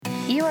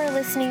You are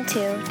listening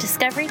to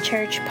Discovery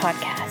Church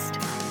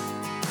Podcast.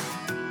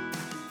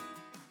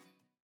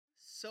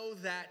 So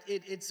that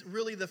it's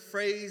really the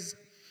phrase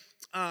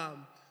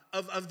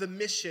of the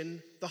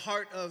mission, the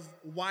heart of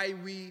why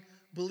we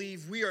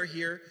believe we are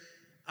here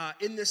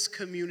in this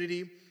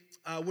community.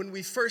 When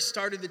we first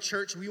started the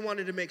church, we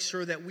wanted to make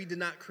sure that we did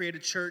not create a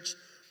church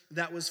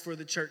that was for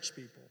the church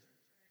people.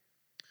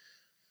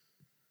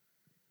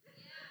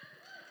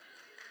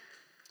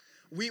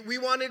 We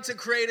wanted to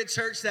create a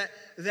church that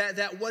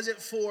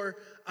wasn't for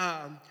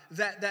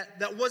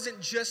that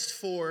wasn't just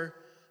for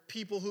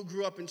people who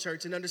grew up in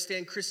church and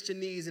understand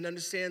Christianese and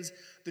understands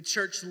the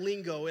church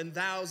lingo and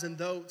thous and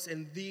those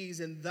and these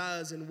and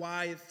thus and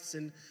whyths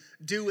and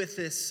doeth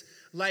this.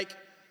 Like,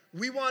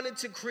 we wanted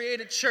to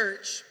create a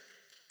church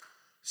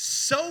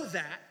so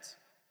that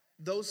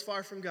those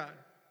far from God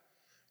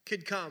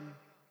could come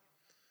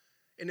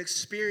and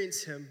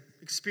experience Him,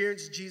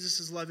 experience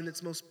Jesus' love in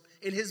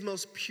His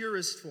most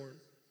purest form.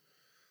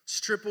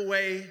 Strip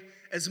away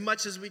as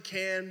much as we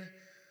can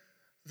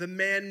the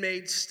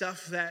man-made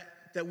stuff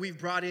that we've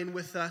brought in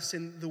with us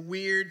and the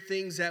weird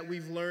things that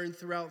we've learned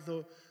throughout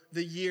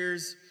the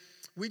years.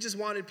 We just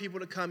wanted people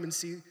to come and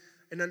see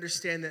and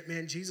understand that,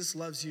 man, Jesus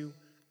loves you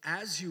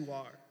as you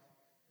are.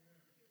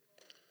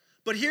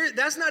 But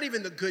that's not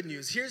even the good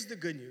news. Here's the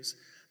good news,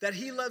 that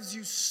He loves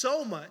you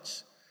so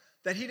much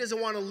that He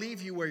doesn't want to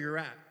leave you where you're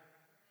at.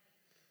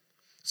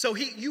 So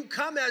you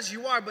come as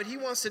you are, but He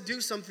wants to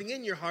do something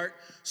in your heart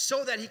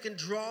so that He can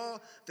draw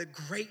the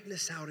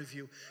greatness out of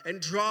you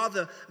and draw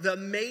the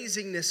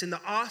amazingness and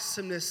the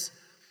awesomeness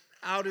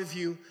out of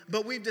you.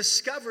 But we've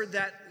discovered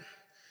that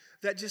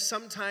just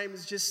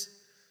sometimes just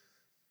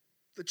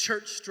the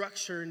church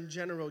structure in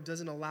general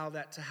doesn't allow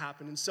that to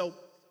happen. And so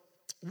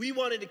we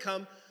wanted to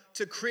come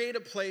to create a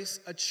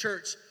place, a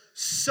church,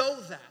 so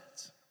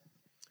that.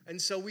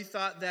 And so we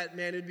thought that,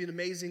 man, it'd be an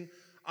amazing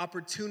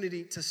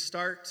opportunity to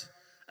start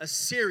a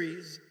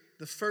series,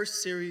 the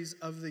first series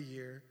of the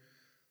year,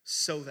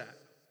 so that.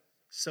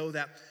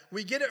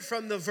 We get it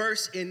from the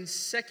verse in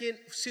 1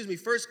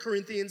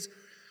 Corinthians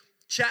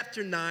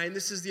chapter 9.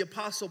 This is the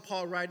Apostle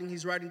Paul writing.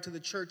 He's writing to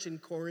the church in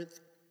Corinth.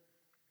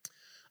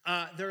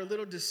 They're a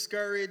little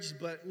discouraged,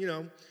 but,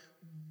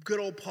 good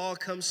old Paul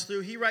comes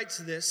through. He writes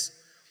this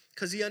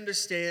because he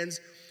understands,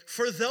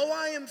 "For though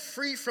I am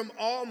free from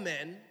all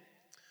men,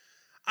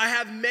 I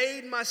have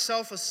made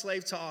myself a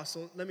slave to all."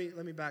 So let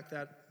me back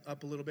that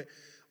up a little bit.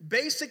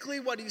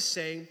 Basically what he's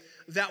saying,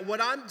 that what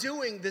I'm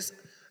doing,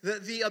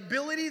 the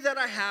ability that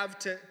I have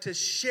to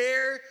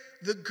share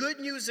the good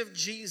news of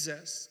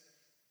Jesus,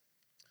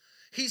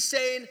 he's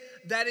saying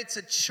that it's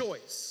a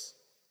choice,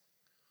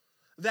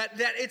 that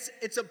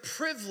it's a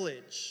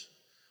privilege.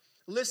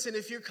 Listen,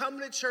 if you're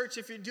coming to church,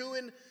 if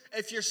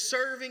you're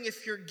serving,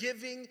 if you're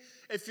giving,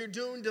 if you're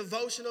doing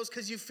devotionals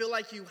because you feel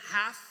like you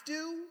have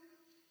to,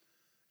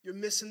 you're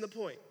missing the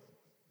point.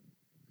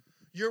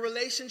 Your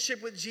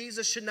relationship with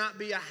Jesus should not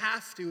be a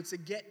have to, it's a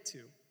get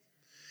to.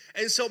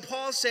 And so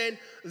Paul's saying,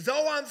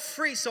 though I'm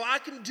free, so I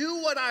can do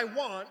what I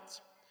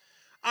want,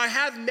 I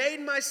have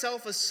made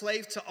myself a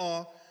slave to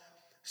all,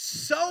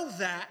 so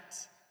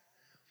that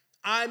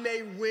I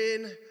may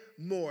win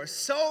more,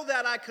 so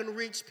that I can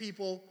reach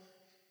people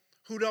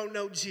who don't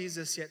know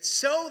Jesus yet,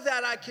 so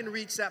that I can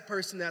reach that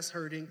person that's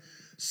hurting,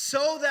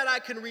 so that I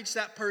can reach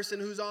that person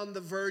who's on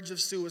the verge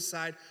of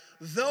suicide,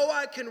 though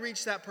I can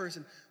reach that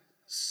person,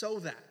 so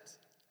that.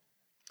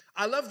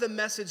 I love the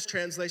Message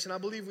translation. I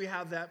believe we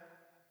have that.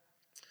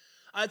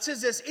 It says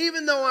this: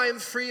 "Even though I am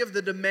free of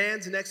the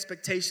demands and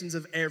expectations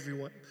of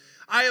everyone,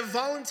 I have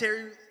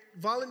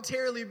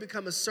voluntarily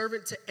become a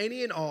servant to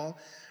any and all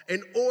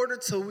in order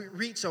to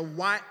reach a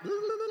wide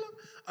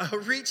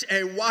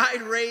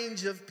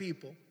range of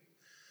people.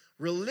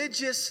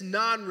 Religious,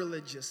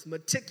 non-religious,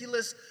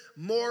 meticulous,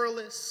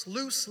 moralists,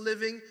 loose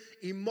living,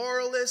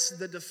 immoralists,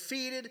 the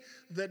defeated,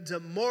 the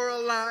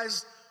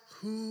demoralized,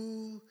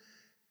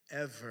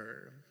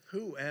 whoever.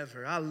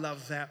 I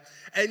love that."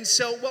 And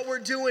so what we're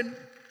doing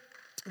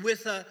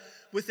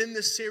within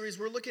this series,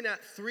 we're looking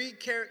at 3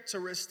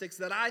 characteristics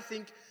that I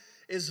think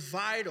is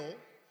vital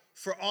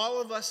for all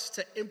of us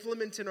to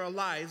implement in our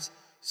lives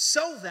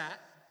so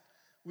that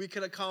we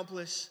can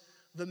accomplish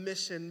the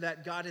mission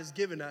that God has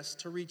given us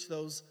to reach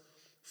those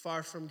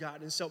far from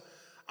God. And so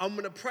I'm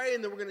going to pray,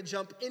 and then we're going to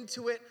jump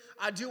into it.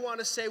 I do want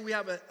to say we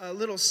have a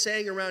little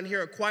saying around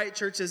here: a quiet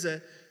church is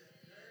a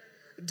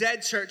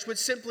dead church, which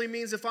simply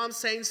means if I'm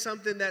saying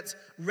something that's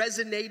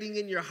resonating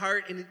in your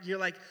heart and you're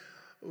like,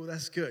 "Oh,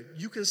 that's good,"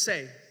 you can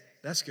say,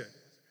 "That's good."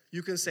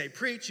 You can say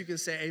preach, you can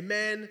say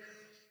amen,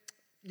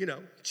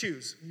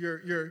 choose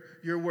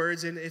your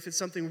words. And if it's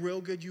something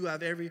real good, you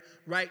have every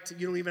right to,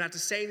 you don't even have to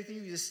say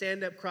anything. You just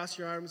stand up, cross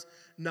your arms,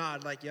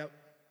 nod like, yep,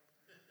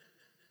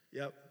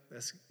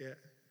 that's good.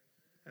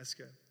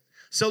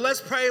 So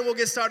let's pray and we'll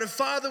get started.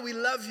 Father, we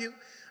love you.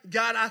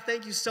 God, I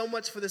thank you so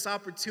much for this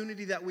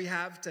opportunity that we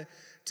have to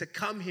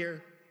come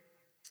here.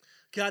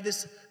 God,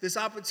 this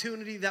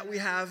opportunity that we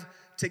have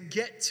to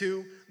get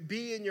to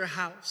be in your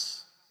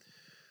house.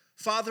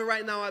 Father,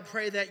 right now I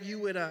pray that you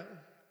would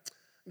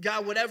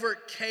God, whatever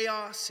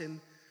chaos and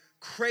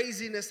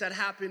craziness that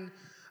happened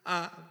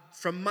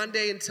from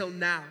Monday until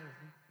now,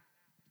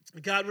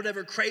 God,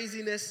 whatever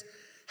craziness,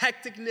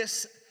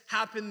 hecticness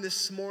happened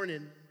this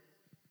morning,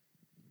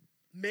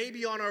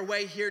 maybe on our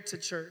way here to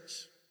church,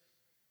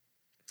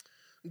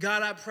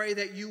 God, I pray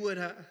that you would,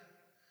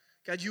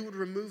 God, you would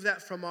remove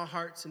that from our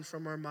hearts and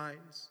from our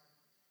minds.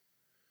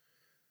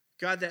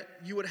 God, that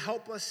you would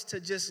help us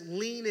to just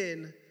lean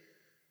in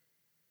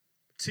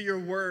to your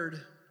word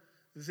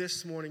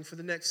this morning for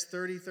the next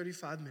 30,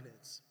 35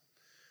 minutes.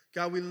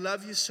 God, we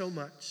love you so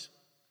much.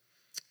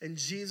 In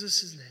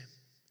Jesus'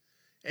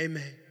 name,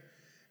 amen.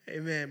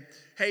 Amen.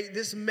 Hey,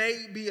 this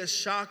may be a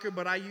shocker,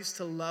 but I used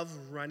to love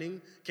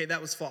running. Okay, that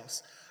was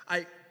false.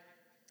 I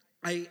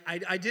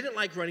didn't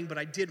like running, but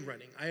I did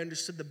running. I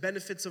understood the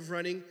benefits of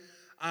running.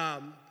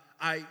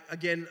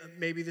 Again,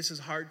 maybe this is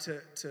hard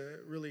to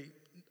really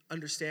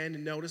understand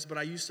and notice, but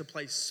I used to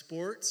play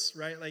sports,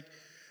 right?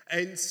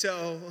 And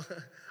so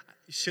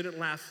you shouldn't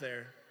laugh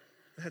there.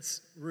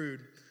 That's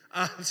rude.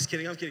 I'm just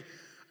kidding. I'm kidding.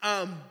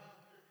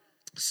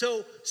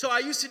 So I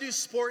used to do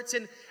sports,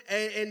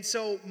 and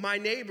so my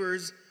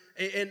neighbors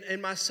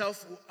and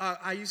myself,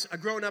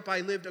 growing up, I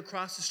lived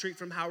across the street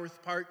from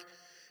Howarth Park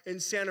in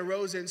Santa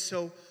Rosa, and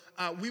so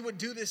we would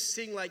do this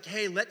thing like,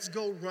 hey, let's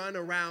go run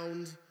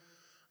around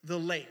the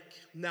lake.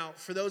 Now,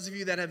 for those of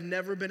you that have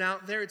never been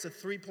out there, it's a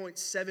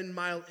 3.7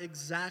 mile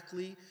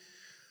exactly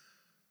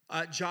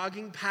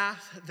jogging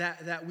path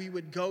that we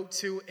would go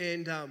to,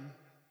 and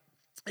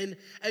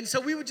so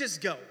we would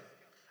just go.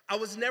 I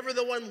was never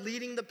the one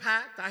leading the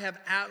pack. I have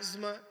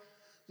asthma.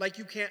 Like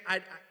you can't,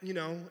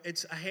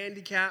 it's a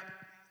handicap.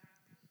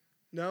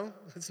 No,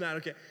 it's not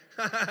okay.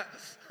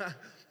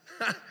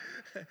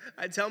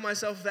 I tell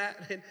myself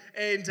that,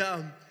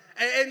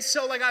 and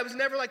so like I was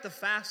never like the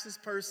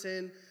fastest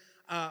person.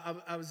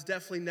 I was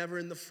definitely never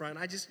in the front.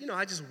 I just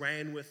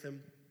ran with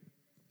them.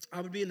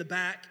 I would be in the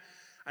back.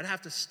 I'd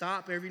have to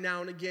stop every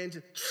now and again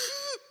to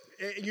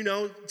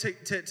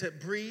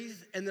breathe,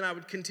 and then I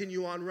would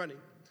continue on running.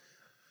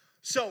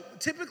 So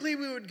typically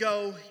we would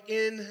go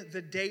in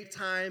the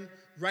daytime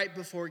right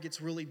before it gets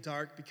really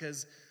dark,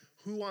 because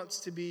who wants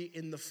to be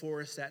in the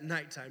forest at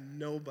nighttime?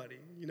 Nobody,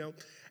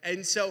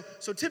 And so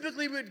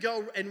typically we'd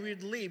go and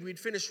we'd leave. We'd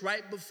finish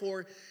right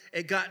before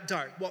it got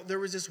dark. Well, there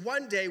was this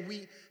one day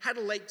we had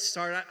a late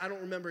start. I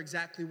don't remember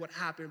exactly what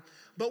happened,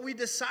 but we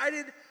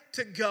decided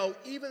to go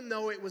even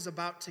though it was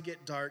about to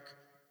get dark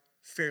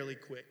fairly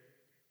quick.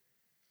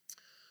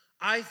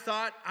 I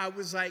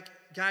was like,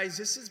 guys,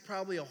 this is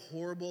probably a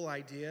horrible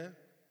idea.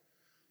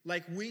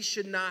 Like, we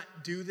should not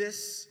do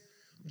this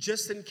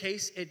just in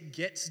case it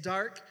gets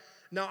dark.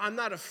 Now, I'm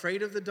not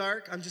afraid of the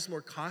dark. I'm just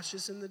more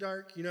cautious in the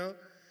dark,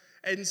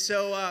 And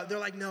so they're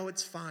like, no,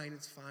 it's fine.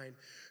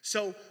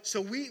 So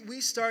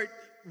we start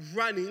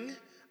running,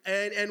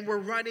 and we're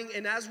running.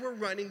 And as we're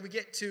running, we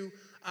get to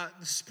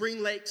the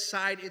Spring Lake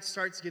side. It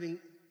starts getting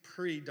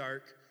pretty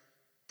dark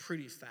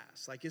pretty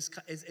fast. Like, it's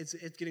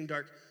getting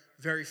dark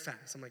very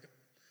fast. I'm like,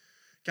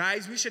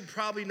 guys, we should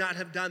probably not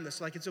have done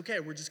this. Like, it's okay.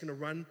 We're just going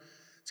to run.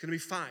 It's going to be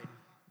fine.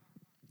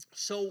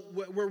 So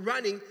we're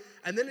running,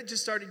 and then it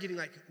just started getting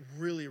like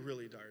really,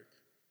 really dark.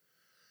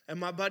 And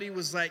my buddy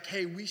was like,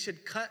 hey, we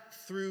should cut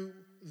through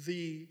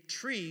the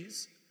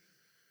trees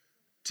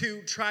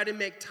to try to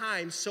make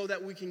time so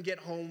that we can get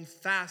home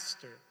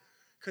faster,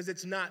 because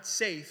it's not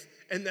safe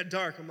in the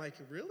dark. I'm like,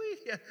 really?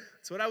 Yeah,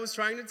 that's what I was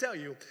trying to tell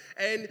you.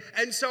 And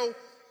so,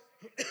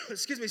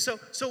 excuse me, so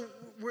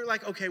we're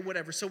like, okay,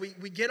 whatever. So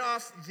we get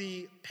off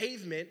the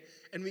pavement,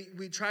 and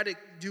we try to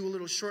do a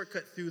little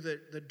shortcut through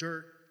the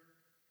dirt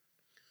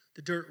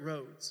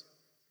roads.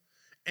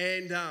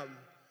 And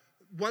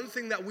one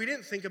thing that we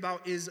didn't think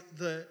about is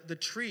the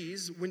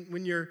trees.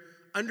 When you're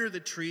under the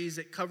trees,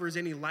 it covers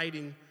any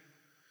lighting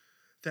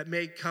that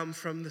may come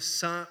from the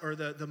sun or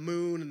the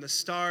moon and the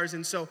stars.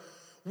 And so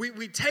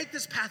we take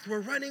this path, we're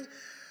running,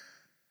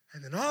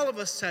 and then all of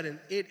a sudden,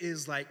 it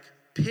is like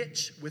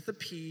pitch with a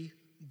P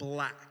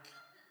black.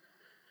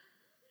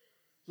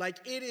 Like,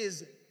 it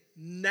is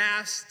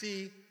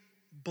nasty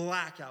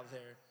black out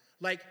there.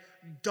 Like,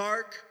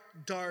 dark.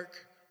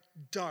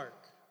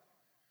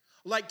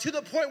 Like, to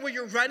the point where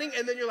you're running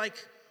and then you're like,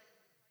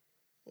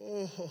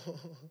 oh.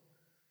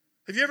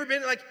 Have you ever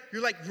been like,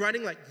 you're like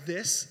running like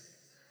this?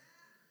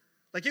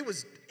 Like, it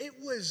was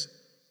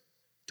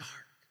dark.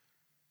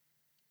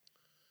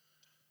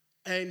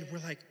 And we're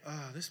like,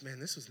 oh, this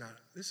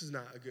is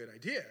not a good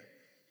idea.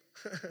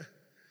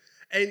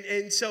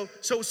 and so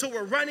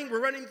we're running,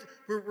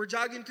 we're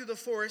jogging through the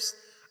forest.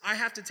 I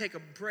have to take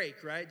a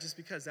break, right? Just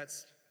because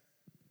that's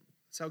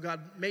how God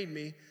made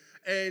me.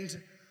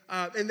 And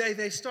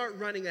they start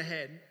running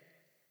ahead.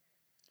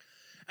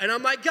 And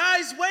I'm like,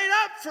 guys, wait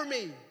up for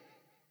me.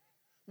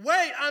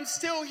 Wait, I'm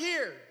still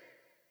here.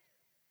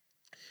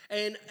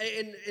 And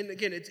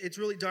again, it's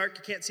really dark.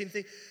 You can't see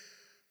anything.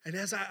 And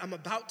as I'm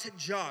about to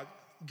jog,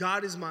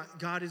 God is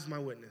my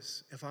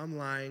witness. If I'm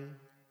lying,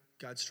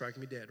 God's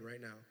striking me dead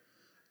right now.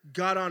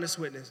 God honest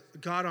witness,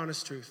 God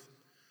honest truth.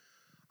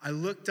 I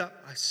looked up,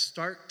 I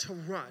start to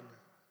run,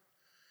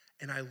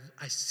 and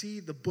I see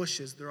the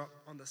bushes, they're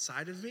on the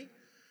side of me.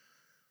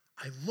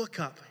 I look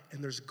up,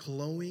 and there's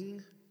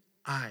glowing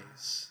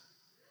eyes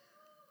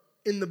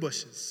in the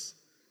bushes.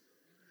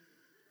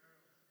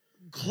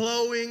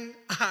 Glowing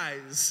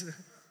eyes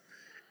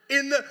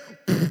in the,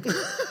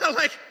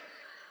 like,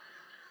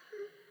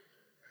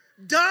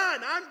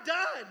 done, I'm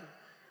done.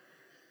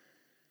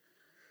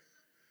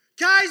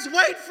 Guys,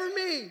 wait for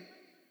me.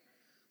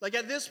 Like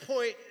at this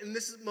point, and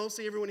this is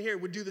mostly everyone here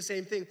would do the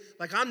same thing.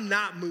 Like I'm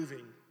not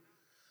moving.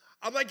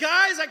 I'm like,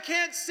 guys, I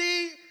can't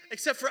see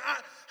except for,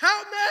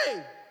 help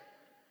me.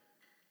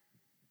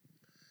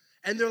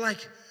 And they're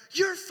like,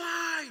 you're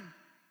fine.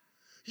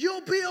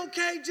 You'll be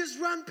okay. Just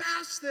run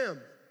past them.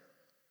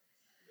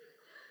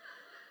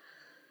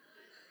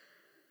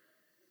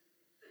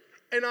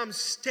 And I'm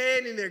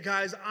standing there,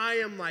 guys. I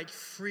am like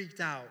freaked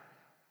out.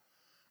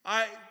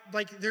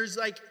 There's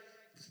like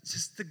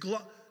just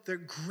their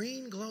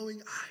green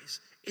glowing eyes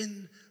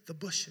in the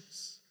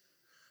bushes.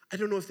 I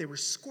don't know if they were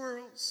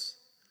squirrels.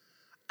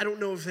 I don't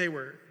know if they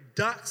were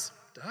ducks.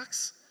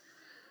 Ducks?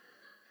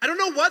 I don't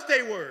know what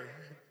they were.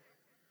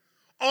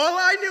 All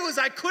I knew is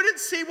I couldn't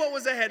see what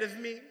was ahead of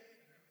me.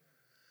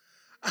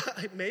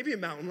 Maybe a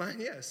mountain lion,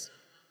 yes.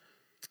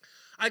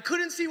 I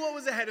couldn't see what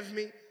was ahead of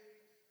me.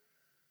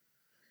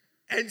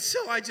 And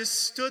so I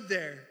just stood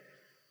there,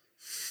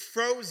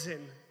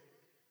 frozen,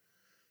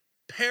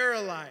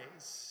 paralyzed,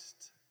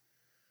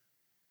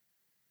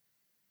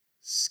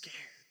 scared.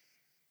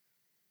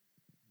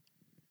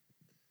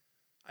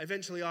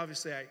 Eventually,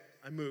 obviously,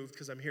 I moved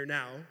because I'm here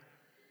now.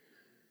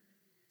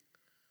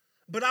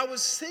 But I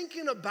was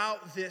thinking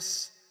about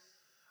this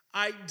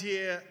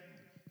idea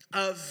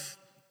of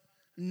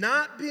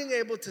not being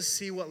able to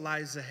see what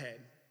lies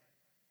ahead.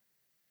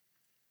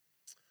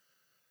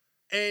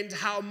 And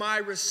how my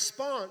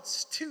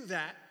response to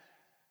that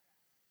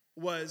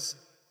was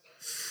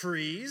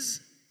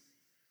freeze,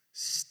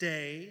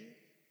 stay,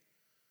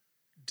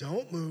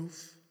 don't move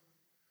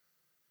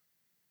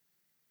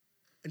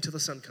until the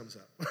sun comes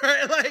up.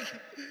 Right? Like,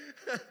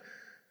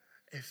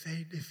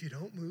 if you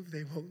don't move,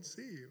 they won't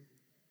see you.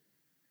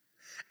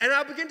 And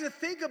I begin to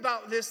think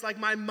about this, like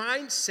my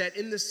mindset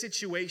in this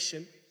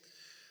situation.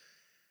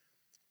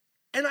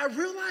 And I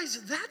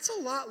realized that's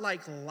a lot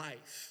like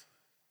life.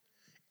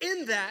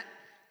 In that,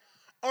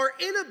 our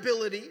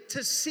inability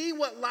to see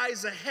what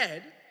lies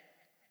ahead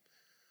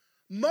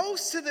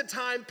most of the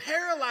time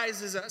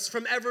paralyzes us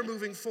from ever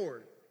moving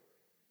forward.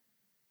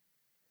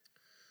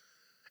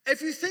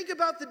 If you think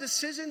about the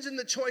decisions and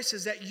the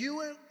choices that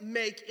you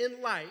make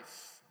in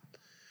life,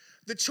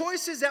 the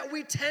choices that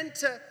we tend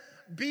to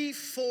be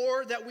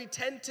for, that we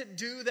tend to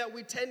do, that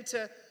we tend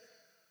to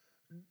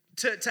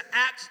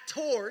act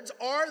towards,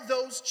 are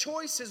those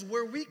choices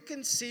where we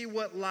can see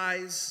what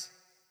lies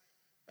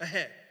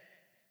ahead.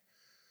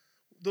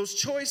 Those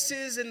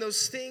choices and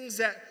those things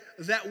that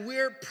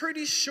we're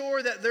pretty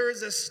sure that there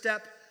is a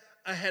step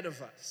ahead of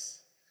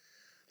us.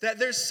 That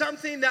there's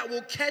something that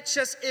will catch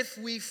us if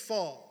we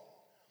fall.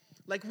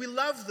 Like we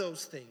love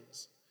those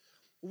things.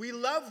 We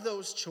love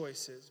those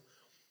choices.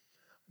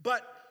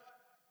 But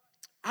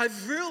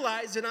I've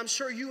realized, and I'm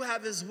sure you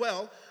have as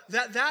well,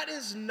 that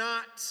is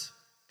not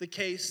the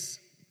case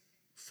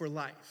for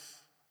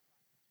life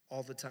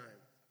all the time.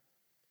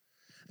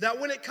 That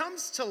when it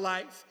comes to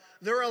life,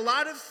 there are a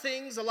lot of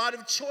things, a lot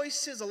of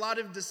choices, a lot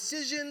of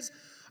decisions,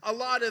 a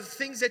lot of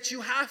things that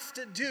you have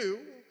to do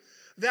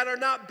that are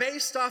not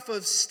based off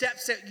of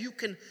steps that you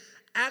can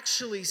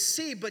actually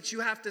see, but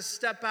you have to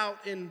step out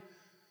in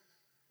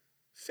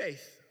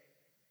faith.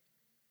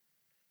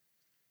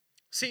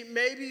 See,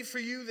 maybe for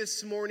you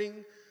this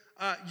morning,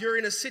 you're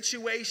in a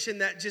situation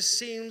that just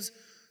seems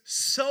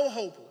so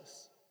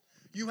hopeless.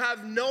 You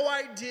have no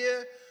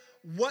idea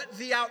what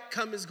the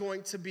outcome is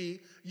going to be.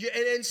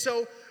 And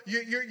so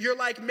you're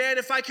like, man,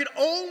 if I could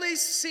only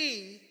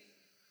see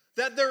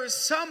that there is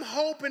some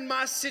hope in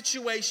my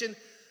situation,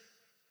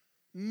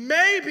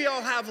 maybe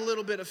I'll have a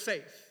little bit of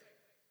faith.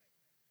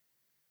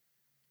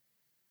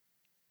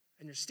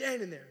 And you're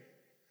standing there,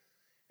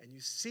 and you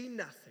see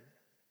nothing.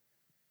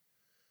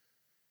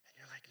 And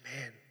you're like,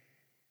 man,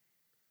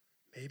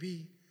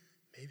 maybe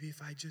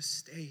if I just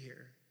stay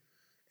here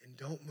and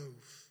don't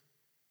move,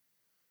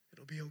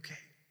 it'll be okay.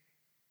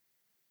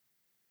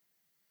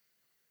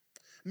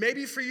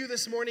 Maybe for you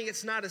this morning,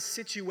 it's not a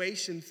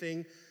situation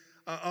thing,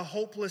 a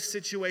hopeless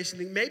situation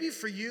thing. Maybe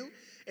for you,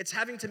 it's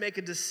having to make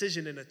a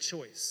decision and a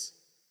choice.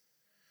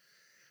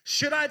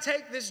 Should I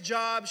take this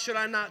job? Should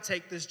I not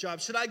take this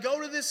job? Should I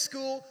go to this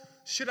school?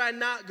 Should I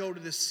not go to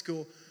this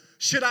school?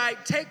 Should I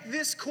take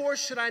this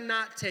course? Should I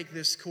not take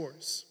this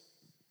course?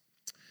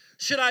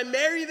 Should I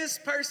marry this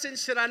person?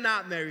 Should I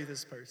not marry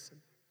this person?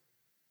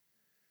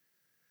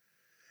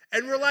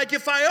 And we're like,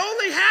 if I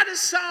only had a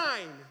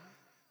sign,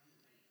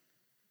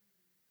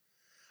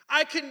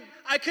 I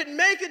could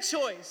make a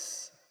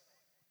choice.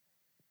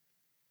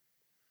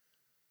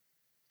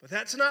 But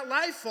that's not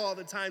life all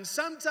the time.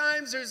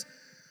 Sometimes there's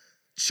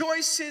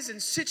choices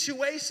and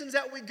situations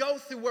that we go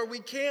through where we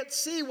can't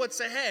see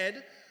what's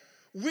ahead.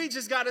 We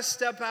just got to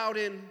step out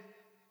in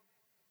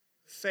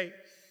faith.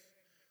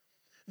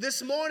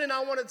 This morning,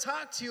 I want to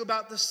talk to you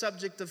about the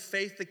subject of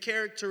faith, the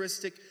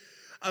characteristic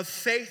of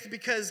faith,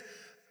 because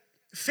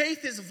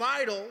faith is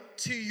vital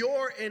to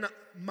your and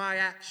my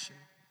action.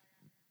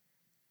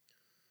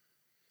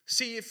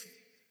 See, if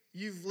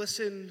you've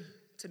listened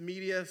to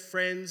media,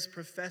 friends,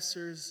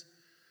 professors,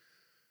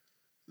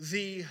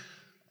 the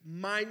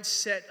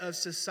mindset of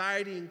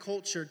society and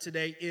culture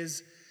today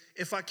is,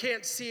 if I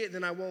can't see it,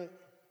 then I won't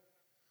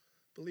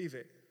believe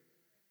it.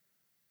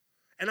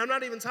 And I'm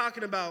not even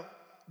talking about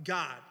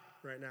God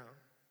right now.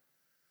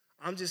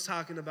 I'm just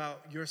talking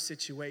about your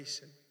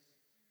situation.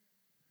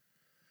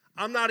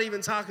 I'm not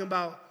even talking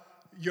about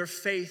your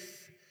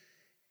faith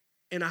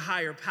in a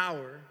higher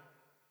power.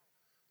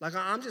 Like,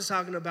 I'm just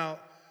talking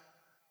about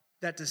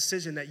that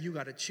decision that you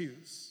got to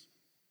choose.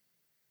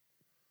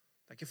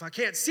 Like, if I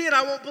can't see it,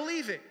 I won't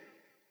believe it.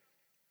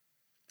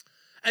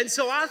 And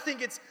so I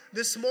think it's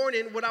this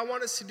morning, what I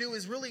want us to do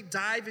is really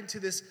dive into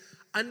this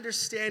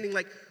understanding,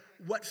 like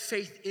what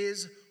faith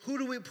is, who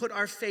do we put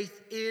our faith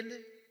in?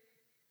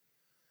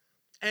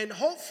 And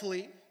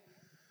hopefully,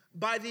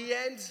 by the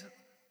end,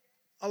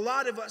 a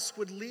lot of us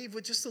would leave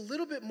with just a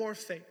little bit more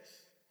faith.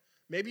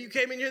 Maybe you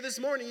came in here this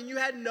morning and you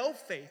had no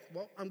faith.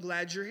 Well, I'm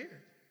glad you're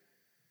here.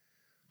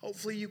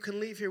 Hopefully you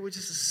can leave here with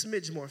just a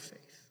smidge more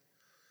faith.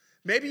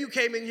 Maybe you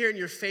came in here and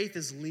your faith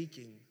is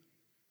leaking.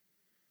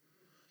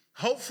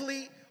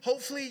 Hopefully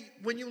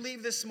when you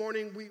leave this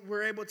morning,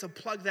 we're able to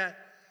plug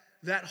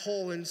that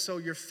hole in so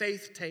your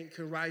faith tank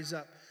can rise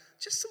up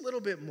just a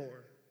little bit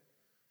more.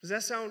 Does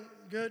that sound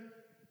good?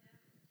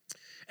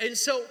 And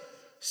so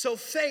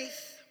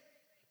faith,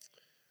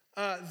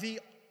 the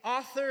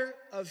author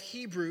of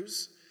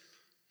Hebrews,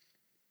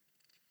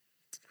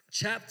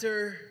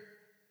 chapter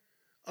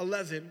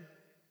 11,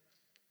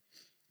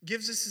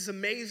 gives us this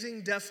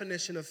amazing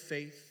definition of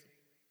faith.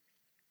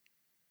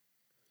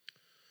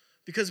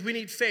 Because we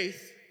need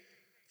faith.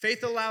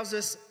 Faith allows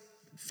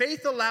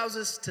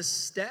us to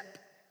step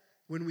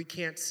when we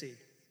can't see.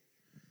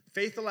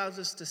 Faith allows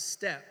us to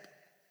step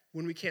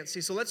when we can't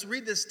see. So let's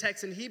read this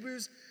text in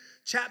Hebrews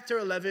chapter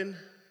 11. It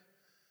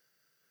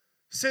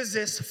says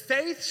this: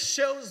 faith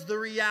shows the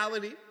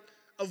reality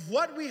of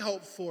what we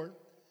hope for.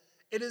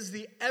 It is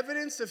the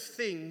evidence of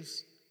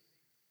things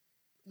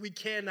we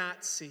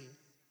cannot see.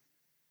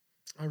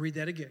 I'll read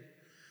that again.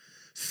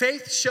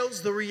 Faith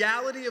shows the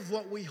reality of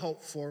what we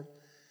hope for.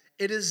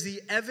 It is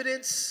the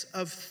evidence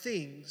of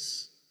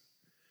things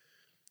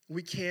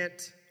we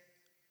can't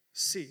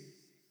see.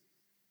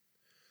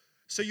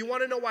 So you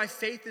want to know why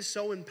faith is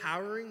so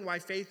empowering, why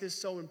faith is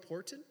so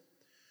important?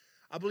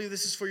 I believe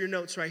this is for your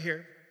notes right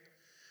here.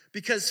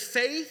 Because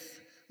faith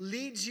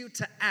leads you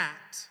to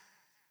act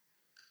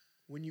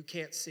when you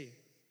can't see.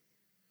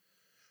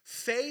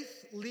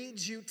 Faith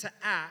leads you to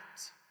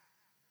act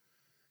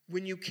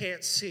when you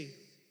can't see.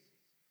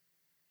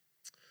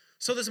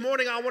 So this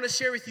morning, I want to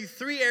share with you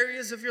 3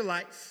 areas of your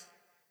life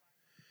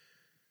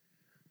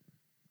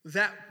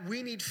that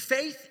we need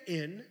faith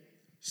in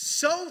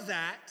so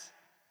that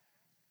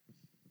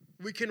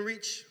we can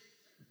reach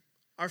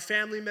our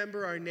family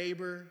member, our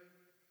neighbor,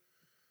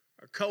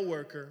 our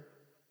coworker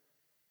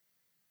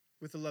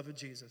with the love of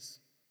Jesus.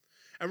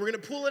 And we're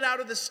going to pull it out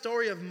of the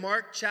story of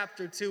Mark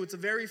chapter 2. It's a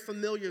very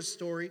familiar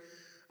story.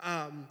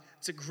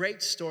 It's a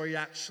great story,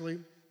 actually.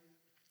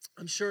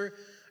 I'm sure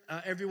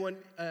everyone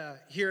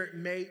here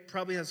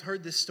probably has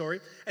heard this story.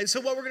 And so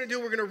what we're going to do,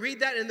 we're going to read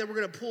that, and then we're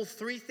going to pull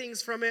 3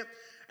 things from it,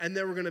 and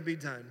then we're going to be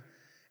done.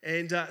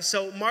 And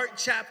so Mark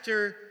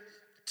chapter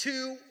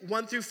 2,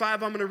 1 through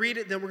 5, I'm going to read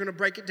it, then we're going to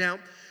break it down.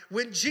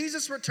 When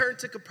Jesus returned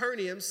to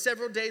Capernaum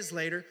several days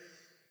later,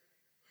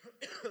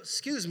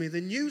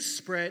 the news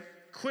spread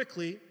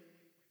quickly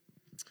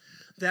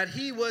that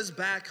he was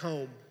back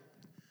home.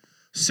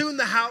 Soon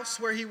the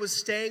house where he was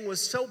staying was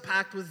so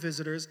packed with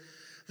visitors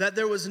that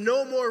there was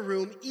no more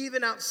room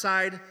even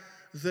outside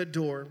the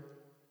door.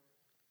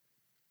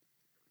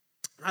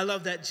 I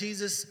love that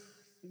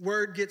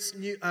word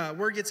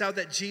gets out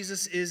that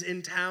Jesus is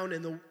in town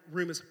and the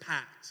room is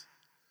packed.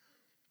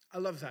 I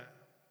love that.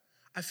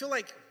 I feel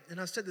like, and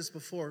I've said this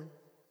before,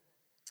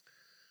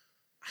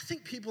 I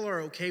think people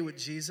are okay with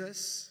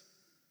Jesus.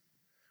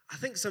 I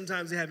think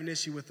sometimes they have an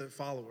issue with the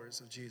followers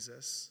of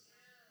Jesus.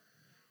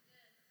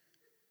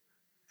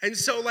 And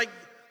so, like,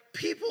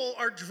 people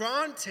are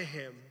drawn to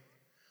him.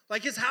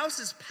 Like, his house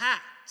is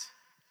packed.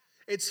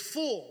 It's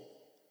full.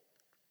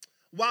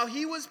 While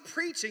he was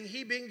preaching,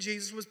 he being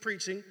Jesus was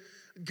preaching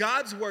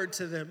God's word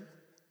to them,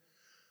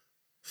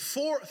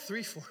 4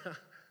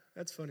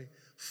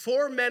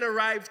 men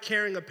arrived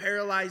carrying a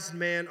paralyzed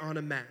man on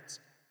a mat.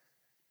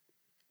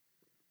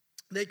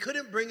 They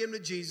couldn't bring him to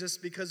Jesus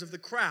because of the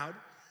crowd,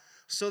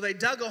 so they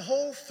dug a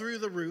hole through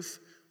the roof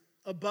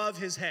above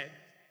his head.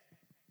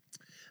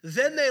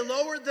 Then they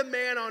lowered the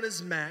man on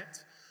his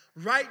mat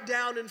right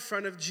down in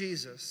front of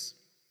Jesus.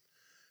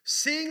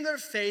 Seeing their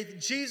faith,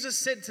 Jesus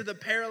said to the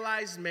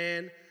paralyzed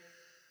man,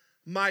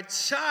 "My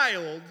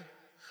child,"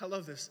 I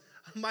love this,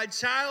 "my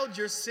child,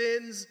 your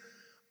sins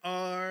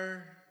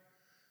are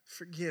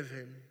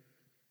forgiven."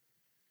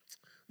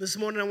 This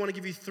morning I want to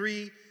give you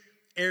 3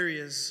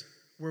 areas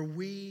where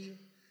we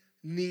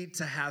need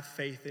to have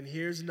faith. And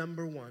here's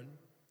number one.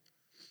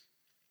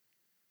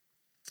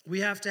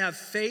 We have to have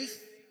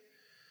faith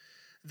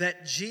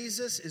that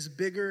Jesus is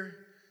bigger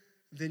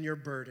than your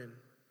burden.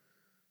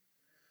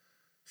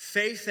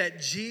 Faith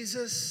that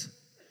Jesus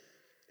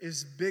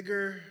is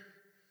bigger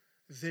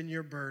than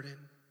your burden.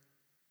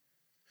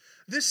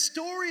 This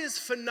story is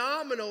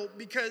phenomenal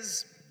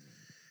because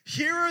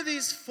here are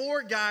these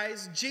four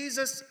guys.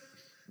 Jesus,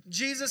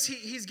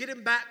 he's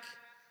getting back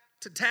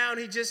to town.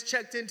 He just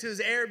checked into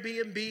his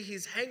Airbnb.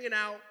 He's hanging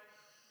out.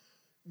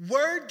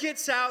 Word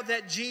gets out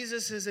that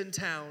Jesus is in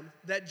town,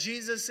 that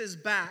Jesus is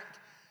back.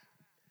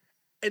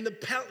 And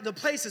the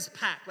place is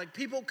packed. Like,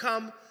 people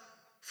come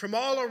from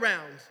all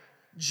around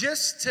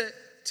just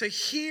to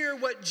hear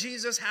what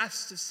Jesus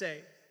has to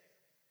say.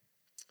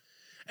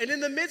 And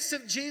in the midst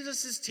of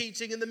Jesus'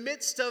 teaching, in the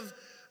midst of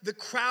the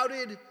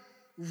crowded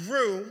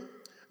room,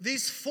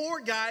 these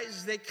four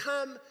guys, they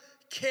come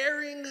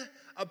carrying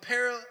a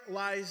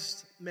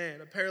paralyzed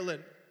man, a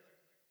paralytic.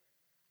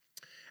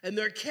 And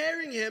they're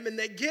carrying him, and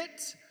they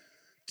get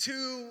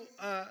to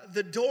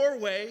the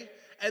doorway,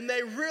 and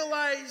they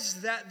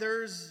realize that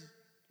there's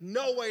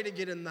no way to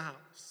get in the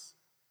house.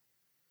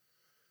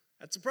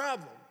 That's a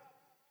problem.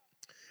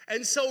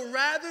 And so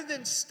rather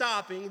than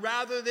stopping,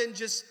 rather than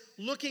just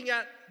looking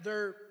at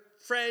their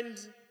friend,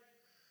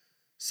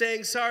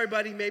 saying, sorry,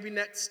 buddy, maybe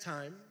next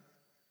time,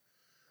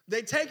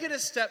 they take it a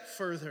step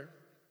further.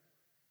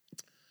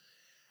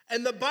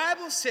 And the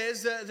Bible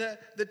says,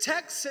 the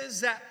text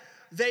says that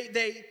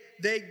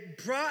they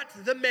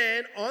brought the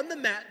man on the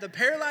mat, the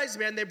paralyzed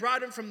man, they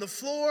brought him from the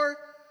floor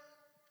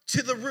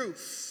to the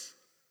roof.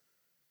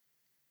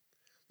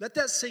 Let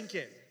that sink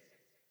in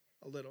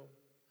a little.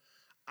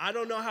 I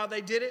don't know how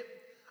they did it.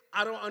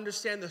 I don't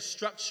understand the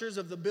structures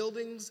of the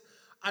buildings.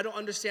 I don't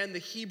understand the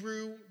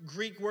Hebrew,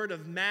 Greek word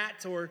of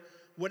mat or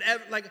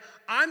whatever. Like,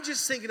 I'm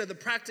just thinking of the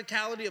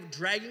practicality of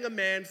dragging a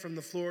man from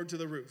the floor to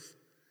the roof.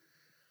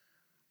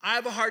 I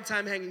have a hard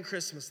time hanging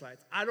Christmas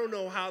lights. I don't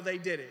know how they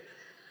did it.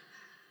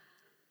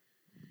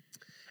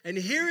 And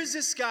here is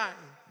this guy.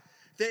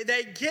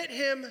 They get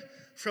him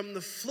from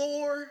the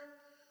floor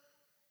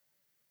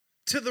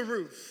to the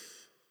roof.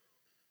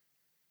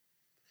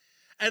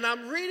 And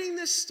I'm reading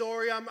this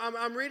story.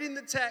 I'm reading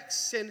the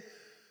text, and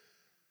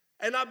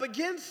I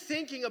begin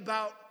thinking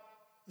about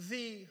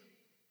the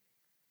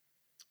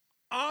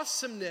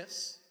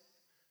awesomeness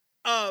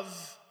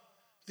of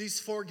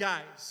these four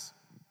guys.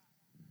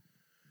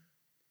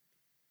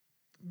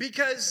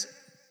 Because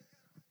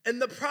in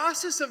the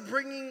process of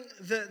bringing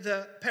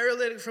the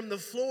paralytic from the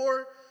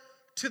floor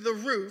to the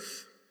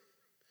roof,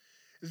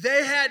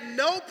 they had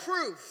no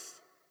proof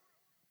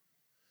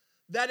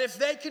that if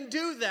they can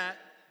do that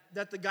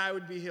the guy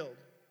would be healed.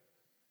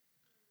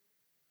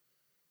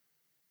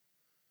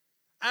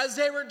 As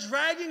they were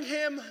dragging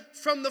him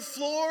from the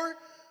floor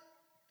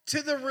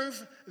to the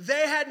roof,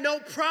 they had no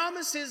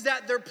promises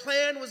that their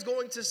plan was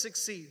going to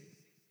succeed.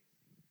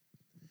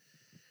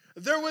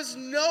 There was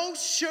no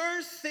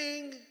sure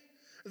thing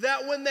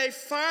that when they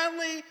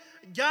finally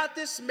got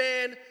this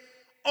man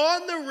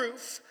on the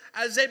roof,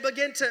 as they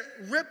began to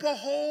rip a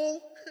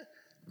hole,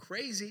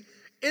 crazy,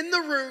 in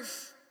the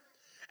roof,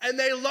 and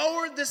they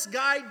lowered this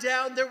guy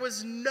down, there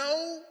is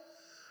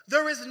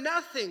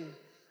nothing,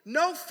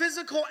 no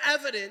physical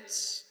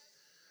evidence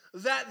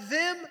that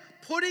them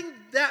putting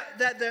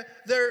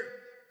their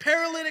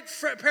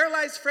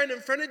paralyzed friend in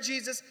front of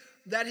Jesus,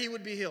 that he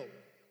would be healed.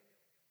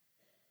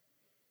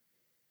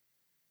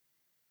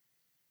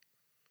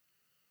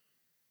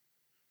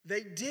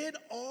 They did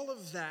all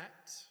of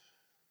that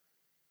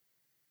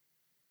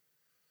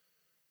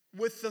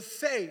with the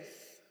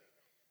faith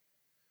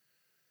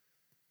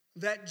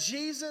that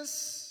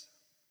Jesus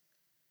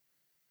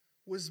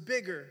was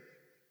bigger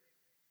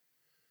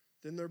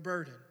than their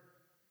burden.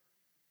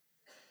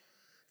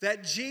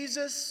 That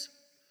Jesus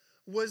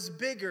was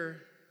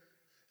bigger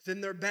than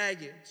their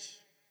baggage.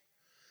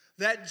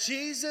 That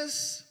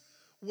Jesus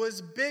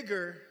was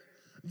bigger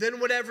than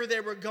whatever they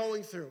were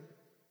going through.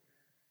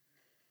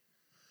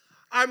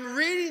 I'm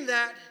reading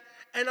that,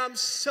 and I'm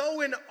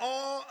so in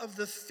awe of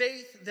the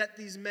faith that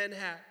these men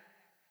had.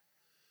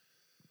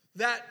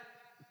 That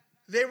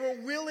they were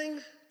willing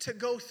to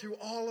go through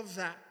all of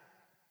that,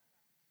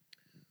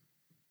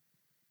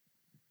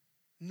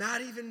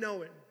 not even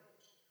knowing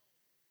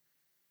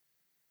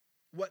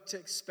what to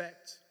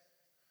expect,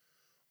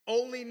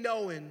 only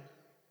knowing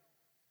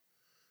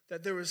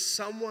that there was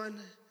someone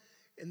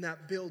in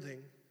that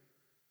building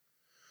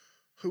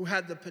who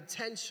had the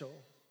potential,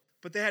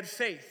 but they had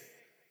faith.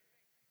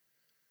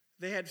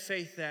 They had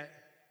faith that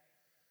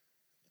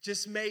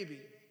just maybe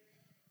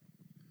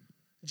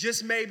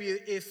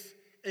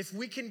if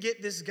we can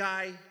get this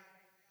guy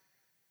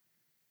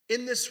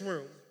in this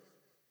room,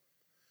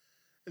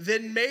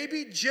 then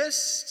maybe,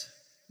 just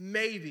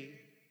maybe,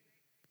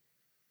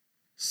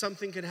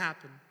 something could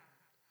happen.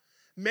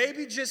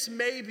 Maybe, just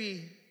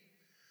maybe,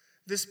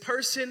 this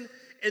person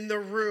in the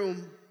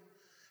room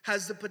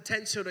has the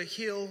potential to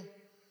heal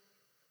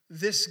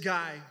this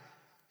guy.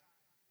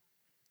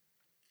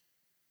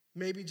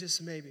 Maybe,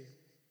 just maybe.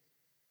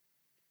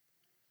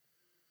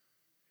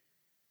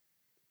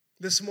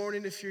 This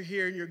morning, if you're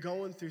here and you're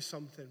going through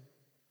something,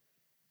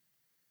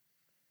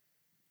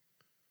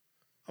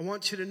 I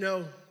want you to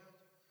know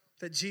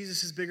that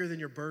Jesus is bigger than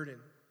your burden.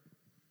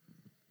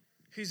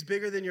 He's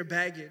bigger than your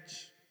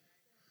baggage.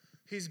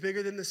 He's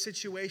bigger than the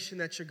situation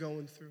that you're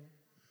going through.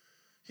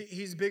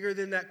 He's bigger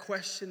than that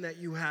question that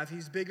you have.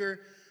 He's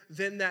bigger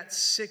than that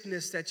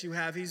sickness that you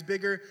have. He's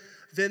bigger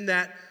than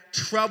that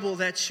trouble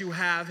that you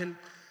have. And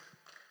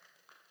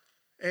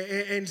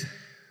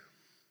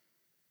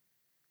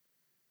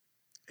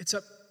it's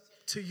up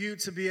to you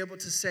to be able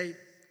to say,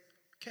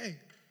 okay,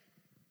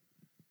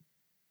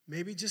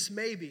 maybe, just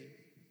maybe,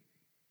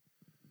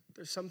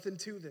 there's something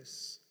to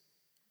this.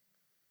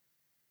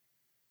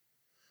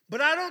 But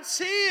I don't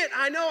see it.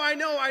 I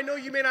know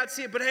you may not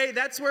see it, but hey,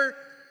 that's where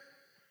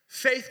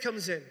faith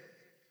comes in.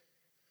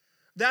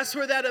 That's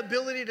where that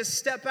ability to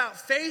step out.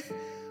 Faith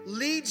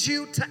leads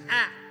you to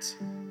act.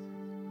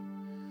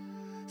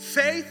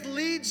 Faith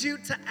leads you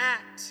to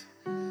act.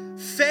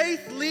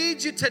 Faith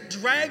leads you to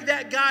drag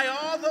that guy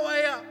all the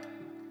way up.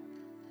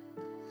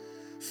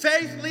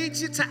 Faith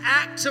leads you to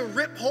act to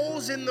rip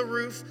holes in the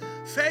roof.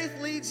 Faith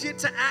leads you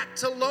to act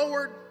to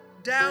lower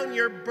down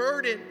your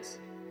burdens.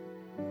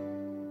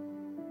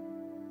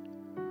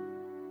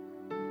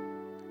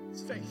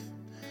 It's faith.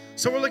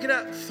 So we're looking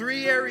at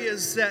 3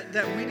 areas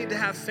that we need to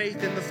have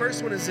faith in. The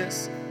first one is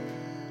this.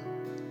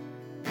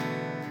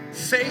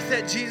 Faith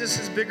that Jesus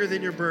is bigger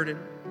than your burden.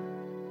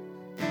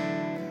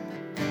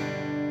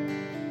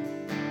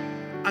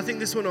 I think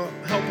this one will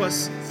help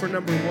us for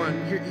number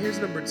 1. Here's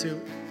number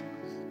 2.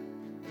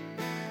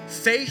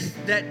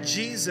 Faith that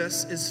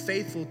Jesus is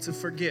faithful to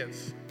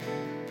forgive.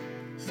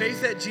 Faith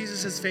that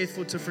Jesus is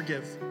faithful to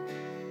forgive.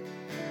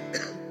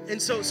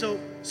 And so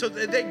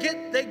they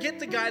get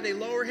the guy, they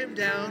lower him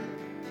down.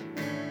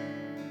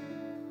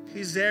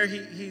 He's there,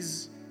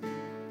 he's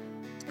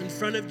in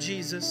front of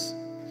Jesus.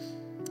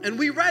 And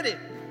we read it.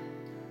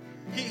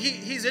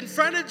 He's in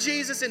front of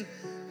Jesus, and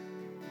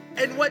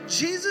what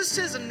Jesus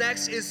says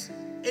next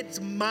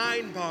it's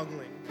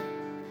mind-boggling.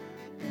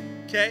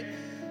 Okay?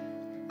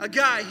 A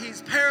guy,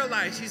 he's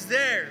paralyzed, he's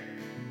there.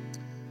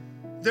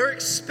 They're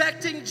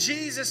expecting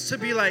Jesus to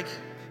be like,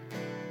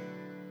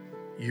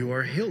 you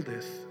are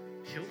healeth.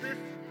 Healeth?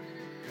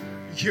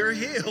 You're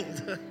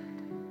healed.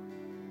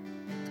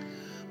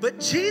 But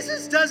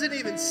Jesus doesn't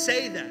even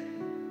say that.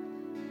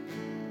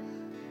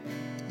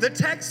 The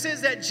text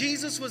says that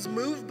Jesus was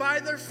moved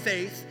by their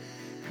faith,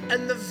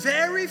 and the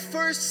very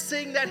first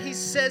thing that he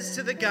says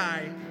to the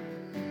guy,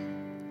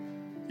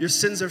 your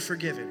sins are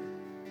forgiven.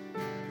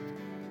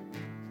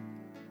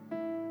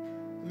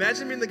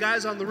 Imagine being the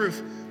guys on the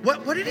roof.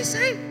 What did he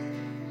say?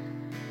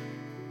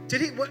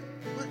 What?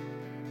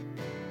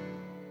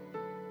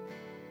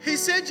 He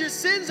said your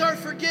sins are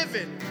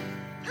forgiven.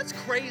 That's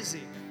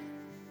crazy.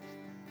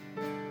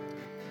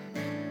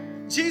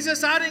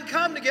 Jesus, I didn't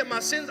come to get my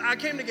sins. I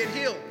came to get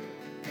healed.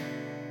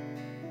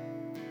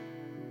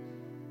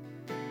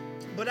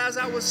 But as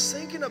I was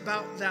thinking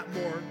about that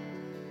more,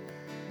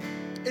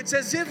 it's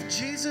as if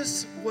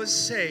Jesus was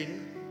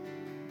saying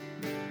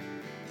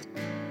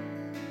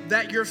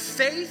that your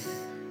faith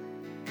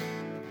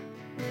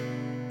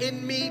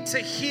in me to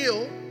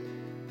heal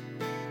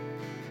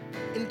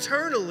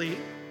internally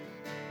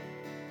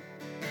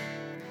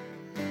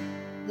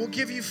will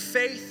give you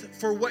faith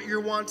for what you're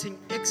wanting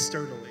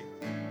externally.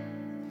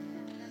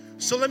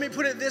 So let me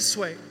put it this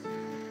way.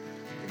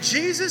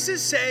 Jesus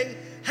is saying,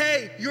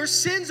 hey, your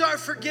sins are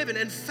forgiven.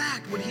 In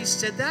fact, when he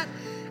said that,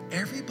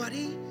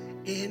 everybody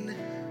in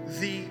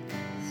the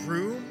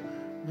room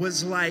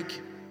was like,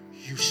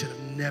 you should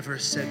have never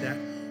said that.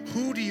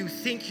 Who do you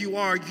think you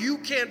are? You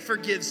can't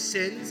forgive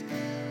sins.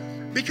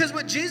 Because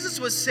what Jesus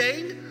was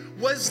saying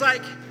was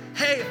like,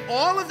 hey,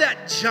 all of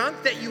that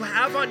junk that you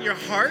have on your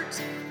heart,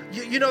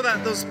 you know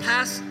that those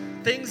past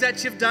things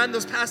that you've done,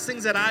 those past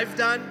things that I've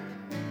done,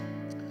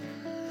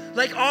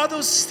 like all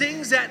those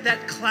things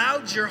that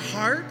cloud your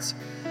heart,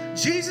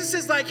 Jesus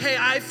is like, hey,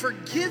 I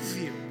forgive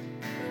you.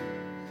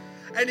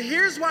 And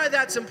here's why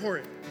that's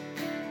important.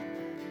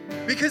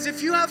 Because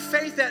if you have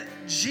faith that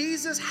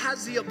Jesus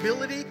has the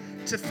ability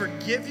to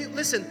forgive you,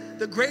 listen,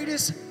 the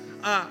greatest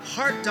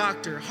heart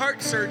doctor,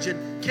 heart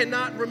surgeon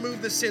cannot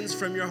remove the sins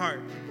from your heart.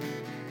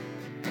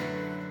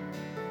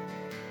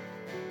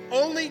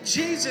 Only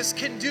Jesus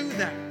can do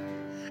that.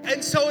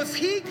 And so if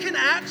he can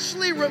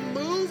actually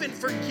remove and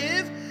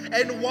forgive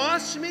and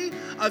wash me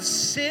of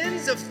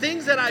sins, of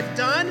things that I've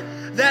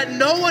done that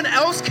no one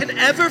else can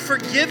ever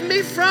forgive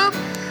me from,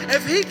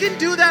 if he can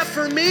do that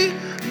for me,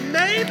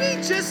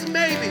 maybe, just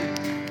maybe,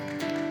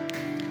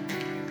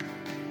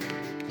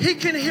 he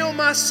can heal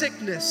my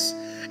sickness.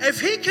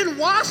 If he can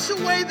wash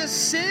away the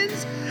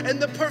sins and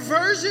the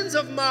perversions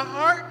of my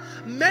heart,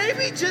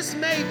 maybe, just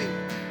maybe,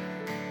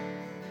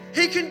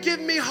 he can give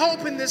me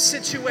hope in this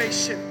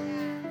situation.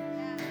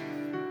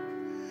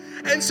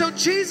 And so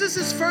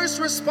Jesus' first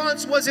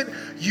response wasn't,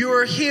 you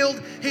are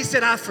healed. He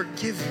said, I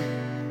forgive you.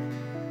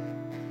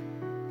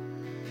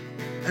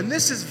 And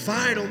this is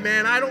vital,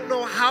 man. I don't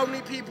know how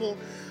many people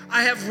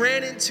I have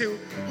ran into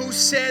who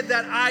said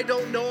that I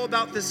don't know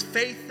about this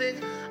faith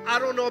thing, I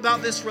don't know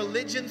about this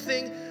religion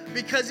thing,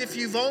 because if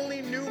you've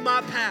only knew my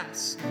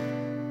past,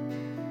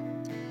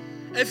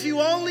 if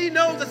you only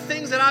know the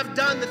things that I've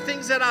done, the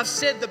things that I've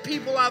said, the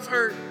people I've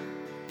hurt,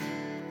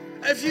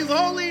 if you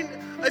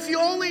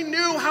only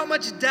knew how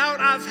much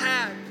doubt I've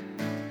had,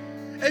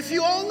 if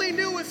you only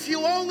knew,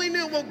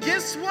 well,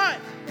 guess what?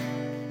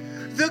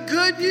 The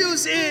good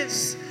news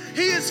is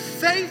He is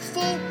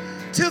faithful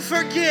to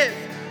forgive.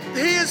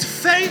 He is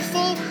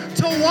faithful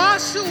to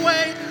wash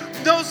away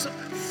those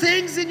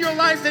things in your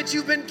life that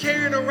you've been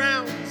carrying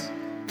around.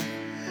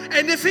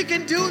 And if He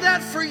can do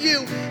that for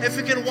you, if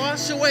He can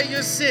wash away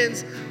your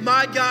sins,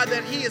 my God,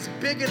 that He is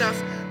big enough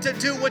to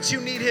do what you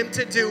need Him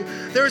to do.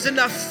 There's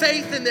enough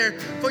faith in there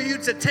for you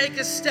to take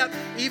a step,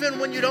 even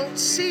when you don't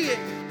see it,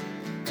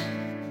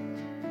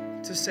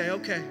 to say,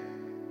 okay,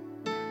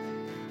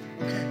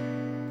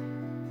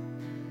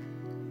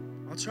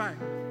 I'll try it.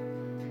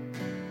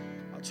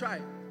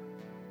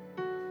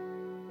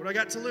 What I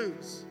got to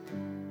lose?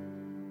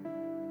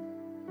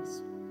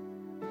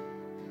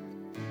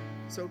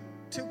 So,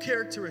 2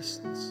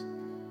 characteristics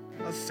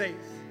of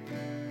faith.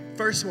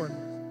 First one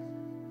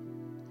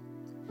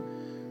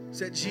is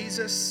that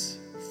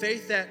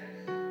faith that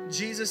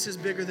Jesus is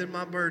bigger than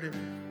my burden.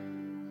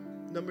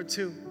 Number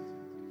 2,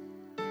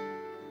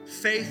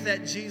 faith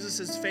that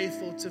Jesus is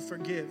faithful to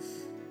forgive.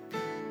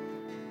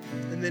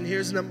 And then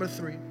here's number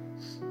 3.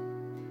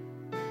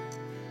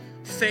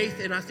 Faith,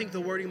 and I think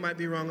the wording might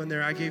be wrong on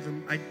there. I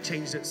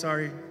changed it.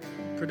 Sorry,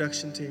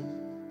 production team.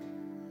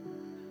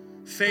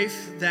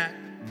 Faith that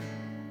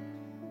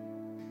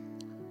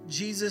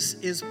Jesus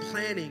is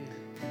planning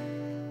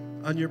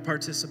on your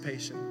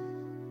participation.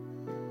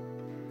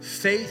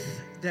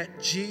 Faith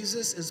that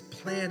Jesus is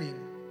planning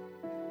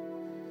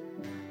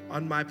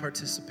on my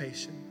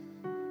participation.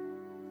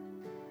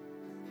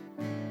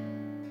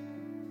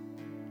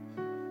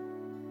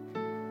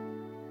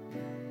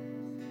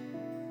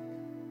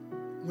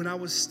 When I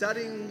was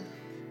studying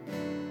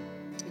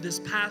this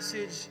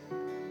passage,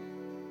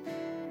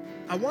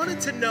 I wanted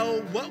to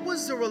know what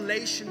was the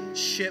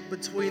relationship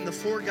between the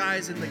 4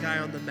 guys and the guy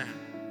on the mat.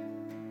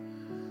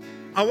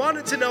 I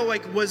wanted to know,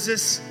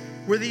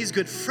 were these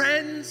good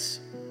friends,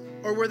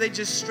 or were they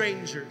just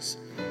strangers?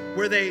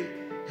 Were they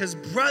his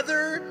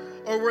brother,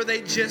 or were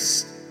they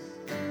just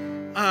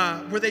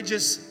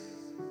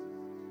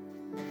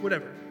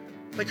whatever?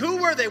 Like, who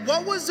were they?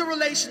 What was the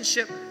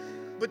relationship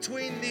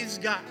between these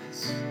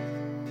guys?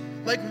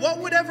 Like, what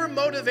would ever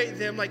motivate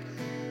them? Like,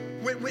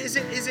 is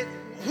it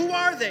who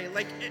are they?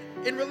 Like,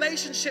 in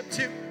relationship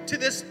to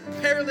this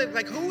paralytic,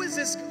 like, who is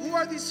this? Who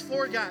are these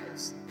 4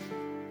 guys?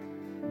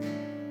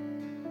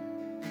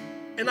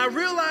 And I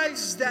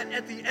realized that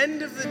at the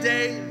end of the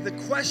day, the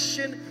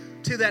question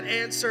to that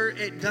answer,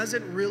 it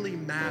doesn't really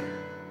matter.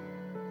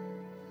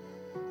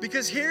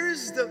 Because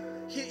here's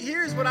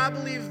what I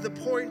believe the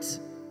point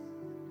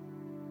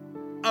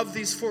of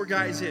these 4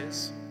 guys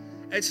is.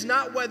 It's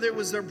not whether it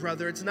was their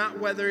brother. It's not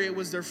whether it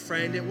was their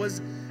friend.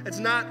 It's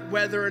not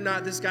whether or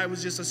not this guy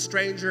was just a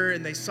stranger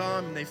and they saw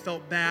him and they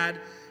felt bad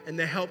and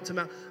they helped him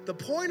out. The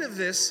point of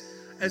this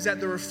is that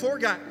there were 4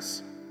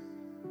 guys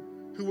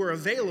who were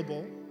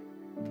available,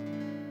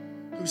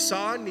 who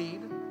saw a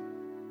need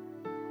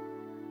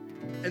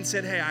and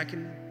said, hey, I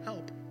can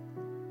help.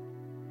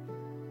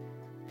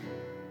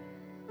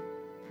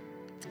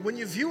 When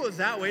you view it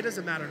that way, it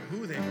doesn't matter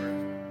who they were.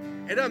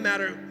 It doesn't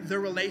matter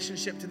their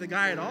relationship to the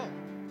guy at all.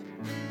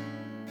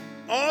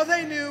 All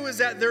they knew is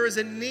that there is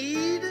a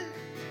need,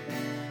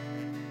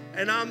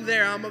 and I'm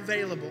there, I'm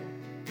available.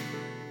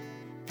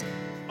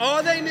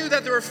 All they knew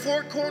that there were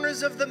 4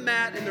 corners of the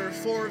mat, and there were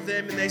 4 of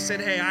them, and they said,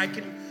 hey, I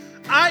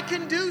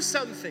can do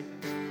something.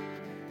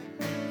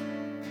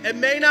 It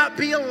may not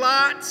be a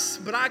lot,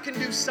 but I can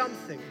do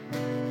something.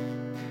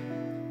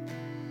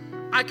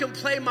 I can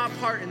play my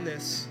part in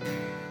this.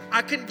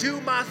 I can do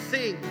my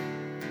thing.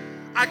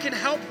 I can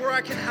help where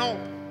I can help.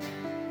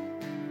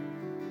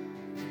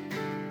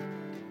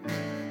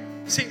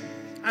 See,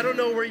 I don't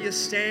know where you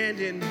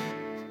stand in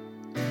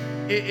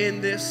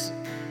this.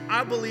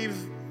 I believe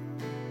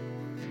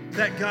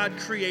that God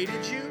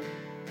created you.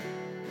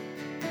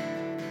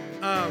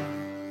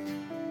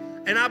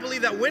 And I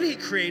believe that when He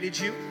created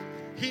you,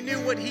 He knew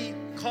what He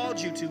called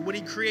you to, what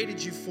He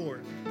created you for.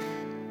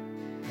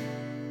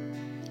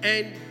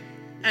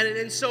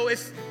 And so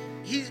if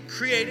He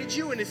created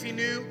you, and if He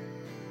knew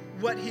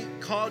what He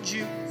called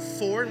you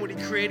for and what He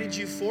created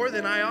you for,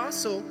 then I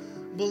also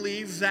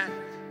believe that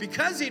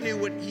because He knew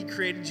what He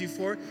created you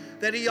for,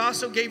 that He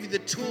also gave you the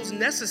tools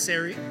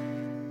necessary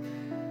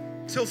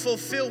to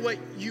fulfill what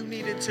you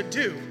needed to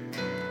do.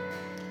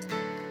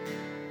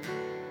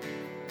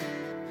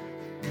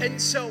 And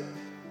so,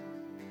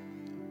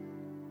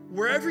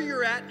 wherever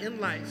you're at in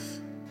life,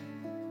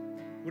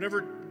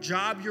 whatever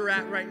job you're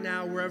at right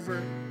now,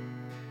 wherever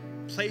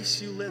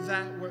place you live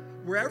at,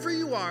 wherever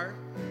you are,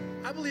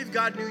 I believe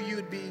God knew you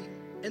would be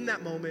in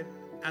that moment,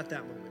 at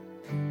that moment.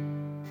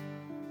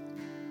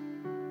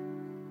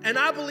 And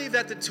I believe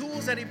that the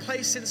tools that he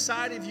placed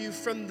inside of you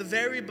from the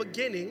very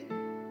beginning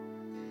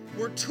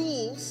were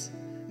tools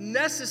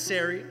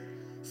necessary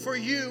for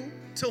you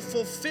to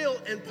fulfill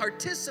and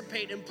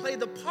participate and play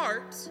the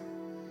part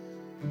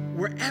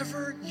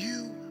wherever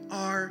you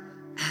are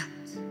at.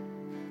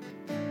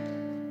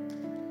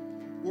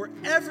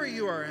 Wherever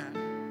you are at.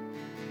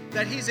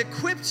 That he's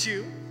equipped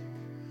you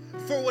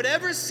for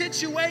whatever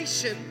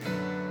situation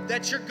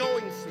that you're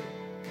going through.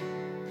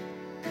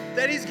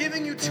 That he's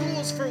giving you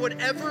tools for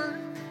whatever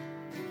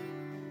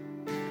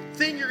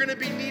thing you're going to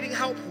be needing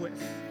help with.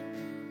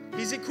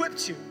 He's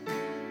equipped you.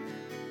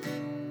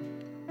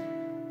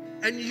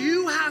 And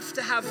you have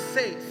to have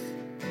faith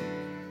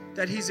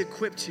that he's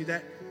equipped you,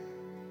 that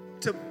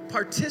to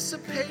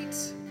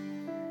participate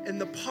in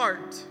the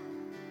part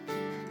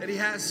that he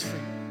has for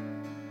you.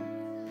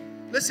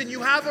 Listen,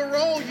 you have a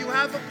role, you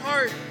have a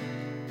part.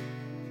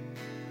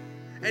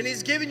 And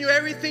he's given you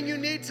everything you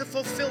need to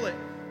fulfill it,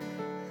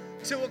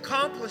 to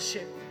accomplish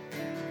it.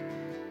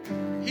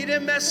 He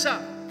didn't mess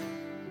up.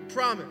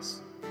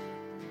 Promise.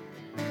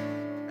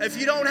 If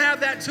you don't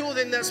have that tool,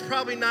 then that's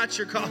probably not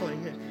your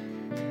calling.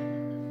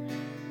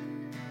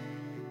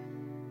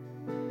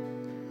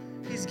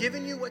 He's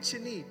given you what you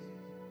need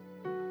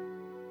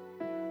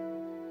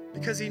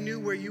because he knew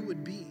where you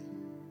would be.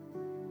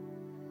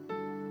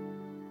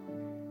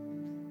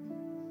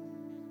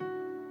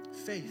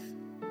 Faith.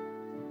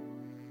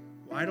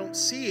 Well, I don't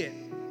see it.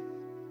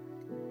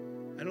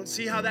 I don't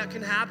see how that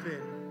can happen.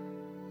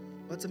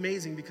 Well, that's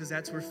amazing because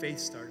that's where faith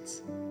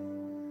starts.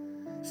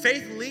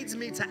 Faith leads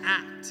me to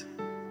act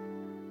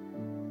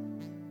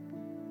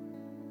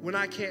when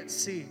I can't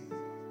see.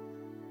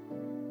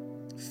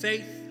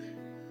 Faith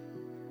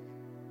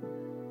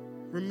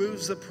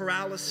removes the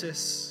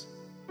paralysis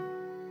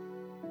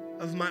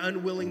of my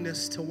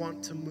unwillingness to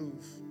want to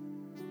move.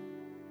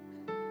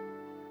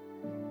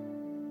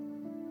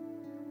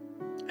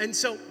 And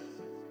so,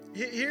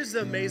 here's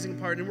the amazing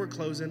part, and we're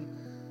closing.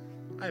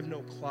 I have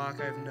no clock,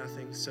 I have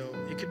nothing, so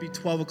it could be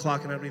 12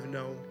 o'clock and I don't even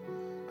know.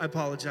 I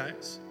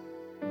apologize.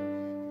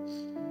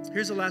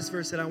 Here's the last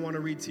verse that I want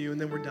to read to you,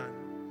 and then we're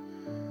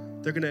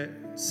done. They're going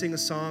to sing a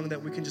song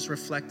that we can just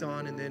reflect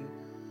on, and then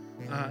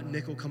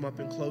Nick will come up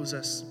and close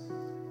us.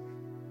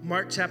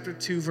 Mark chapter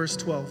 2, verse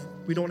 12.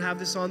 We don't have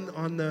this on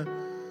the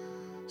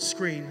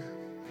screen,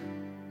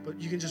 but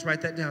you can just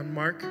write that down.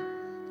 Mark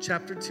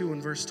chapter 2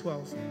 and verse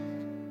 12.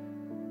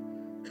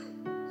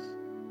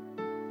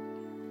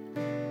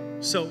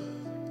 So,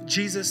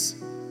 Jesus,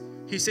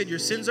 he said, your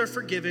sins are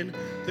forgiven.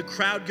 The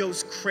crowd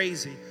goes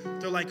crazy.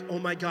 They're like, oh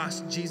my gosh,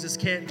 Jesus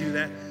can't do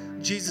that.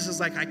 Jesus is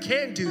like, I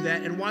can do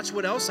that, and watch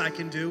what else I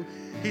can do.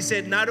 He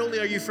said, not only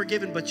are you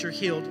forgiven, but you're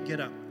healed.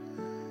 Get up.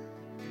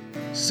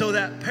 So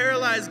that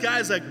paralyzed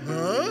guy's like,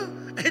 huh?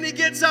 And he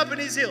gets up and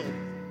he's healed.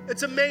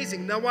 It's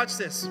amazing. Now watch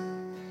this.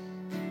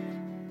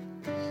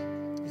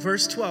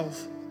 Verse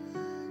 12.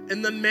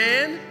 And the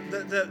man,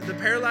 the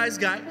paralyzed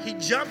guy, he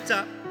jumped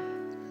up,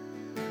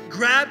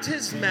 grabbed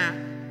his mat,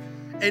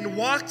 and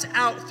walked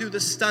out through the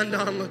stunned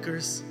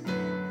onlookers.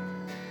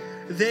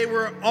 They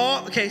were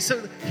all, okay,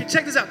 so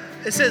check this out.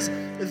 It says,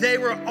 they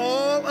were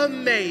all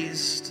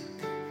amazed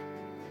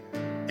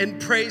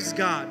and praised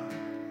God,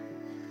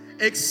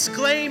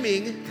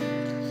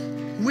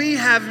 exclaiming, we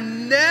have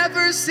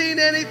never seen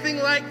anything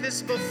like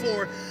this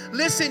before.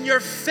 Listen, your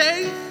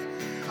faith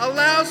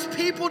allows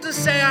people to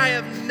say, I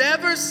have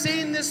never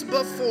seen this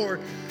before.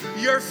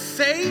 Your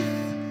faith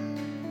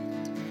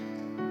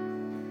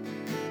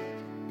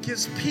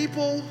gives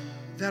people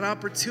that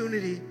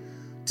opportunity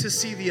to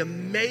see the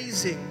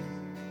amazing,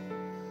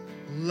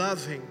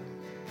 loving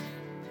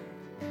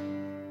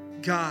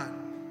God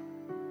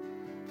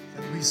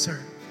that we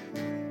serve.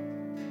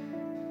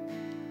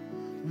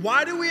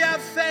 Why do we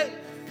have faith?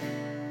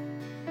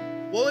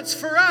 Well, it's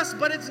for us,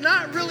 but it's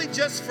not really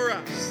just for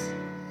us.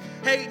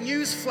 Hey,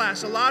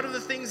 newsflash, a lot of the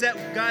things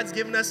that God's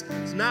given us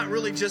is not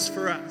really just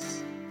for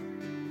us.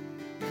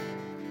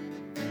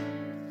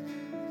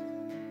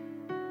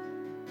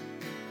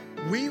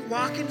 We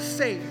walk in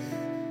faith.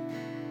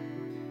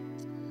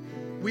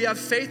 We have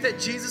faith that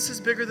Jesus is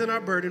bigger than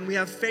our burden. We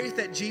have faith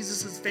that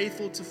Jesus is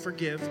faithful to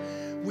forgive.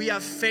 We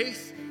have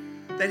faith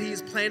that he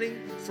is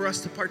planning for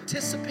us to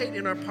participate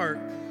in our part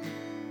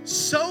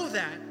so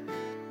that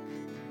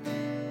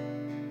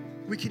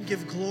we can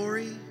give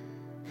glory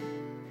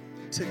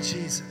to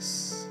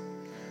Jesus.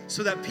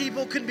 So that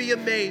people can be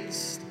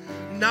amazed.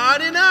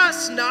 Not in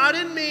us, not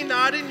in me,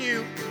 not in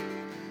you,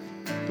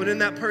 but in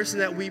that person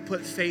that we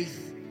put faith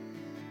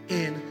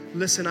in.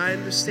 Listen, I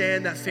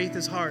understand that faith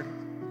is hard.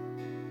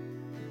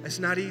 It's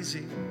not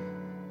easy.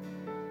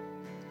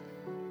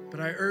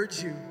 But I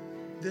urge you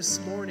this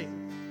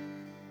morning,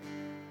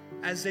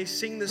 as they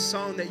sing this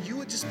song, that you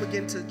would just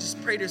begin to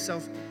just pray to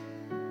yourself,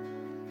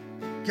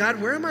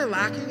 God, where am I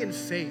lacking in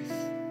faith?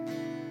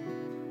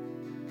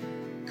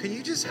 Can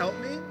you just help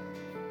me?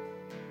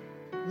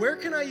 Where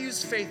can I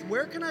use faith?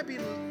 Where can I be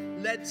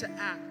led to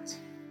act?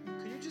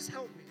 Can you just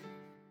help me?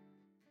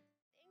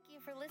 Thank you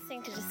for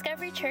listening to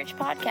Discovery Church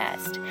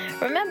Podcast.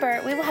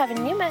 Remember, we will have a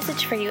new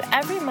message for you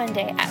every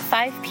Monday at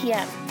 5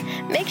 p.m.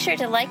 Make sure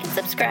to like and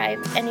subscribe,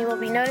 and you will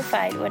be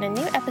notified when a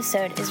new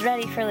episode is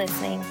ready for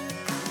listening.